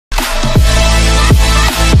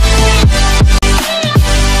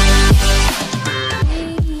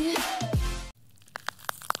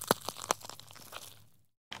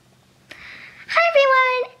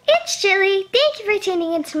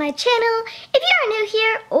tuning into my channel. If you are new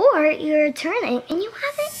here or you're returning and you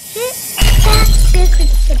haven't hit that big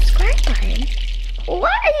subscribe button,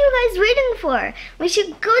 what are you guys waiting for? We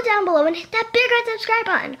should go down below and hit that big red subscribe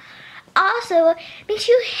button. Also, make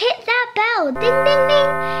sure you hit that bell, ding ding ding,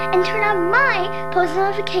 and turn on my post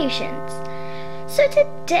notifications. So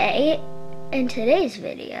today, in today's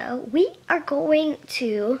video, we are going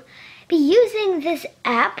to be using this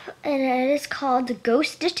app, and it is called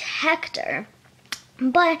Ghost Detector.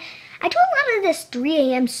 But I do a lot of this 3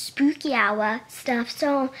 a.m. spooky hour stuff,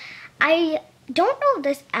 so I don't know if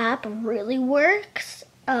this app really works,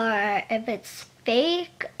 or if it's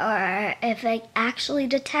fake, or if it actually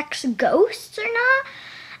detects ghosts or not.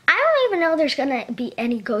 I don't even know there's gonna be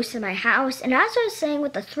any ghosts in my house, and as I was saying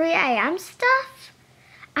with the 3 a.m. stuff,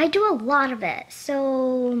 I do a lot of it,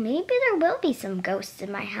 so maybe there will be some ghosts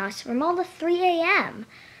in my house from all the 3 a.m.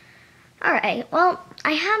 Alright, well,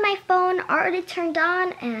 I have my phone already turned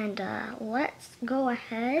on, and let's go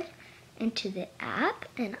ahead into the app,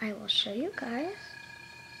 and I will show you guys.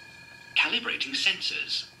 Calibrating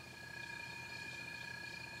sensors.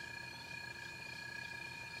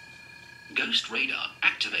 Ghost radar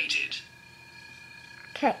activated.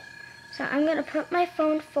 Okay, so I'm going to put my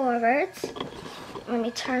phone forwards. Let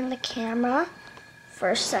me turn the camera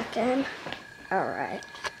for a second. Alright,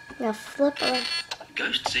 I'm going to flip around.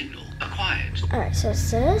 Ghost signal acquired. Alright, so it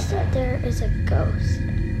says that there is a ghost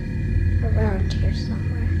around here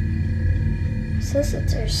somewhere. It says that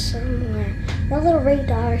there's somewhere. My little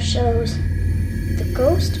radar shows the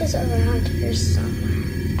ghost is around here somewhere.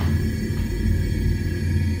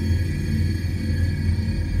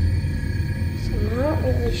 So I'm not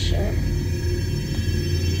really sure.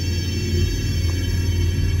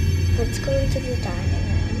 Let's go into the dining room.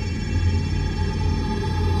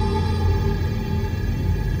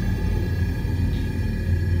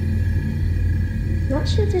 Not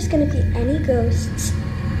sure if there's gonna be any ghosts.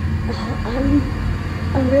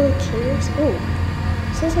 I'm really curious. Oh,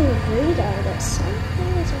 it says on the radar that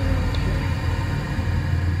something is around here.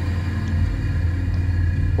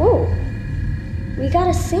 Whoa, we got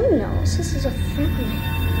a signal. So this is a friendly.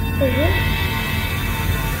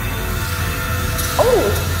 Oh,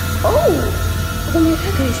 oh my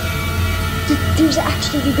god, guys. There's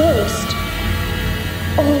actually a ghost.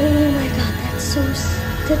 Oh my god, that's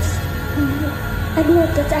I don't know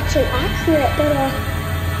if that's actually accurate, but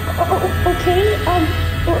okay,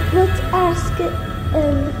 let's ask it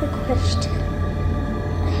a question.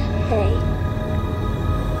 Hey,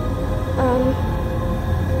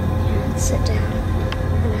 yeah, let's sit down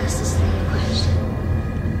and ask this thing a question.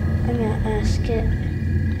 I'm gonna ask it,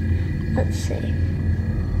 let's see.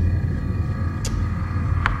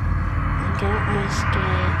 I'm gonna ask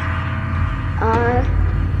it, are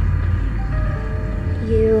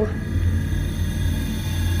you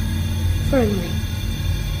friendly?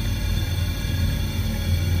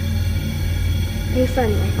 Are you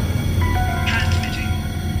friendly? Transmitting.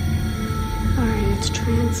 Alright, it's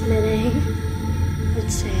transmitting.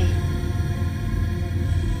 Let's see.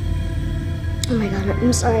 Oh my god,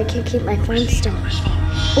 I'm sorry, I can't keep my phone still.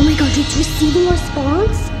 Oh my god, it's receiving a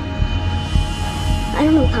response? I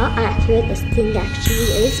don't know how accurate this thing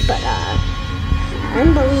actually is, but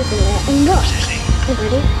I'm believing it. And look, hey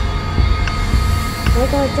buddy. Can I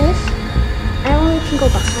go like this? I only can go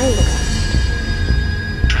behind the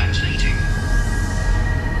ghost. Translating.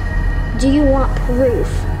 Do you want proof?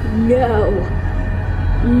 No.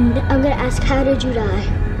 I'm gonna ask, how did you die?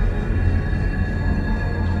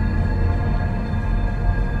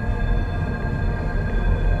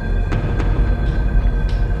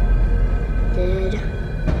 Did you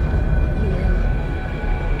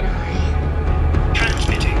die?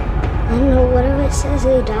 Transmitting. I don't know, what if it says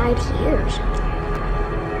they died here or something?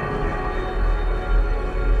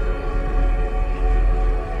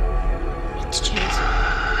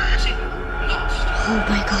 Oh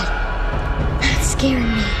my god, that's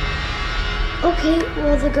scaring me. Okay,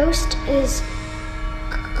 well the ghost is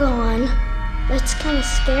gone. That's kind of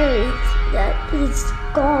scary that he's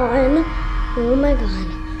gone. Oh my god.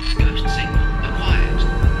 Ghost signal acquired.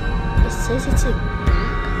 It says it's like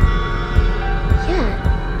back. Yeah.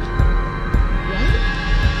 What?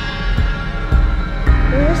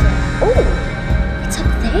 Where is it? Oh, it's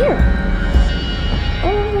up there.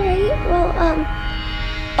 Alright, well,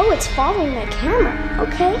 oh, it's following my camera.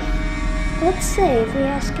 Okay. Let's say if we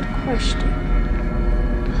ask it a question.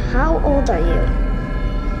 How old are you?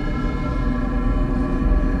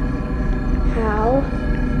 How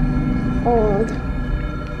old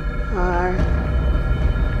are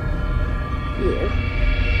you?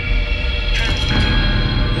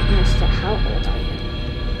 I asked it, how old are you?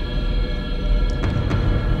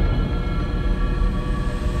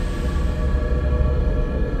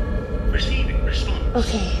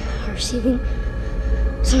 Okay, receiving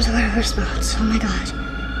some sort of response. Oh my god.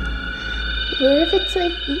 What if it's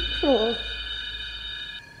like evil?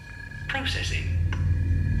 Processing.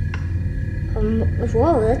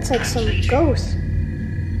 Whoa, that's like some ghost.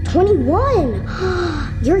 21!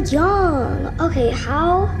 You're young. Okay,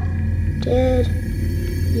 how did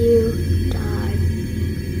you die?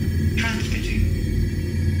 Transmitting.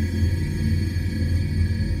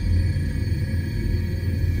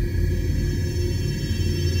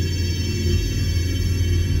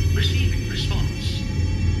 Receiving response.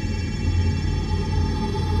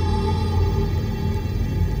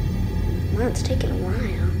 Wow, it's taking a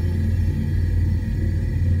while.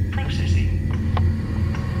 Processing.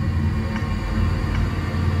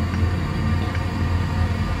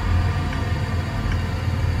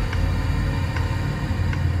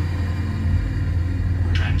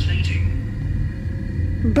 Translating.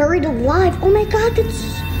 Buried alive. Oh my god, that's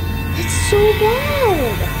so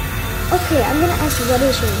bad. Okay, I'm gonna ask, what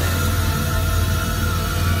is your name?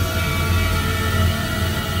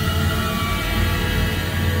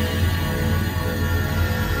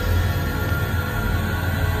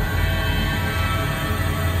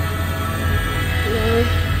 No.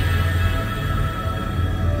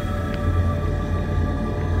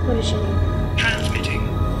 What is your name? Transmitting.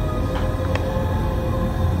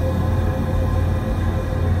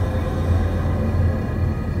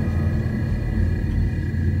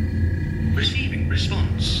 Receiving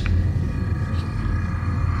response.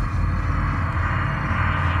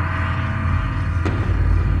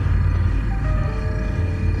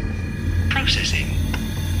 Processing.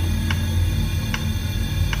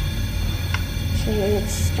 So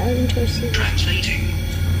it's starting to receive. Translating.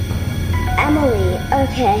 Emily,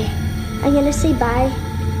 okay. I'm gonna say bye.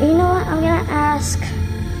 And you know what? I'm gonna ask.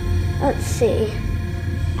 Let's see.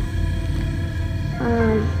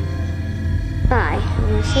 Bye. I'm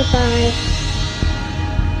gonna say bye.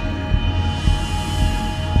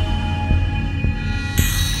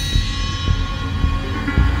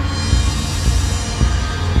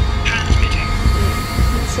 Transmitting.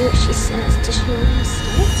 Let's see what she says. Does she want to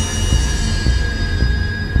start?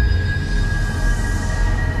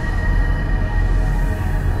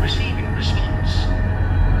 Receiving response.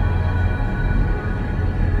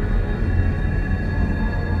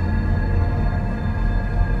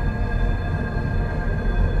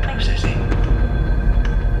 Processing.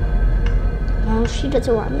 No, she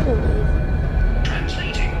doesn't want me to leave.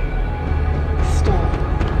 Translating. Stay.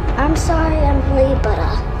 I'm sorry, Emily, but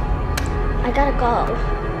I gotta go.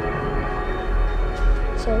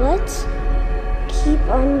 So let's keep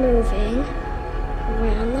on moving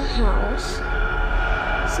around the house.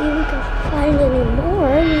 See if we can find any more. I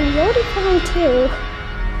mean, we already found 2.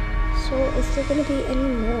 So is there gonna be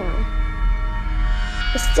any more?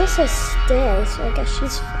 It still says stay, so I guess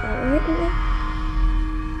she's following me.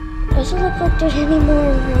 Doesn't look like there's any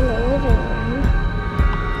more around the living room.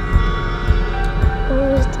 Or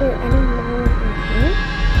is there any more in here?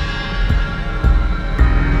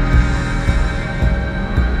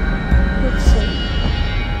 Let's see.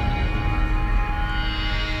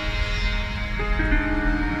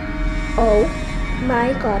 Oh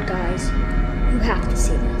my god, guys. You have to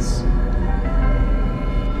see this.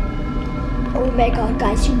 Oh my god,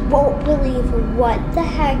 guys. You won't believe what the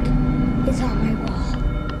heck is on my wall.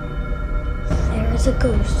 There is a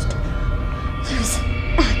ghost. There's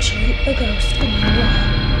actually a ghost on my wall.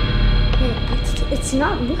 Wait, it's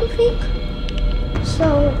not moving.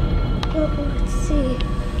 So, let's see.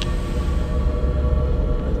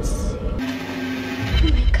 Let's see. Oh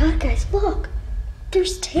my god, guys, look.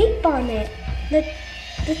 There's tape on it. The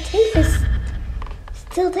tape is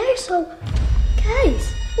still there, so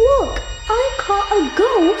guys, look, I caught a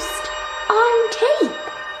ghost on tape.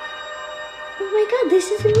 Oh my god, this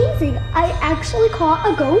is amazing. I actually caught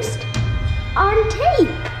a ghost on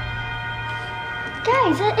tape.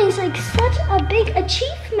 Guys, that is like such a big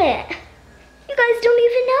achievement. You guys don't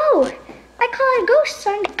even know. I caught a ghost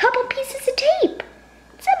on a couple pieces of tape.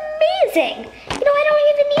 It's amazing. You know, I don't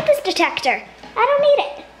even need this detector. I don't need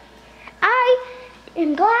it. I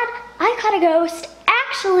am glad I caught a ghost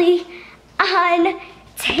actually on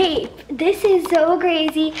tape. This is so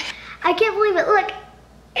crazy. I can't believe it. Look,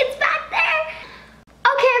 it's back there.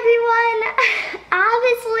 Okay, everyone.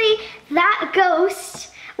 Obviously, that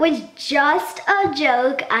ghost was just a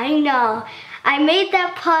joke. I know. I made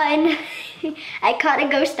that pun. I caught a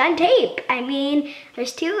ghost on tape. I mean,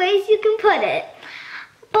 there's 2 ways you can put it.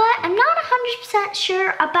 But I'm not 100%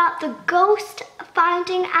 sure about the ghost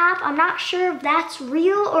finding app. I'm not sure if that's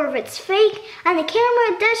real or if it's fake. And the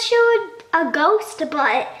camera does show a ghost,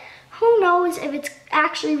 but who knows if it's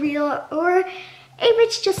actually real or if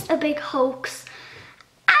it's just a big hoax.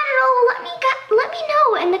 I don't know, let me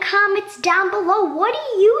know in the comments down below. What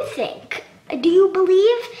do you think? Do you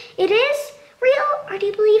believe it is real or do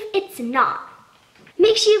you believe it's not?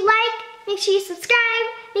 Make sure you like, make sure you subscribe,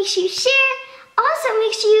 make sure you share. Also,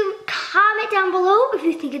 make sure you comment down below if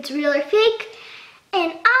you think it's real or fake.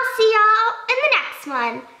 And I'll see y'all in the next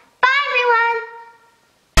one. Bye, everyone.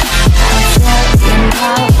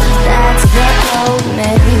 That's the old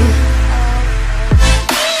me.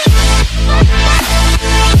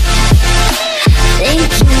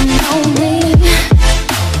 Think you know me.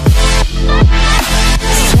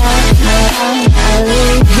 Turn around, I'll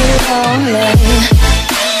leave you lonely.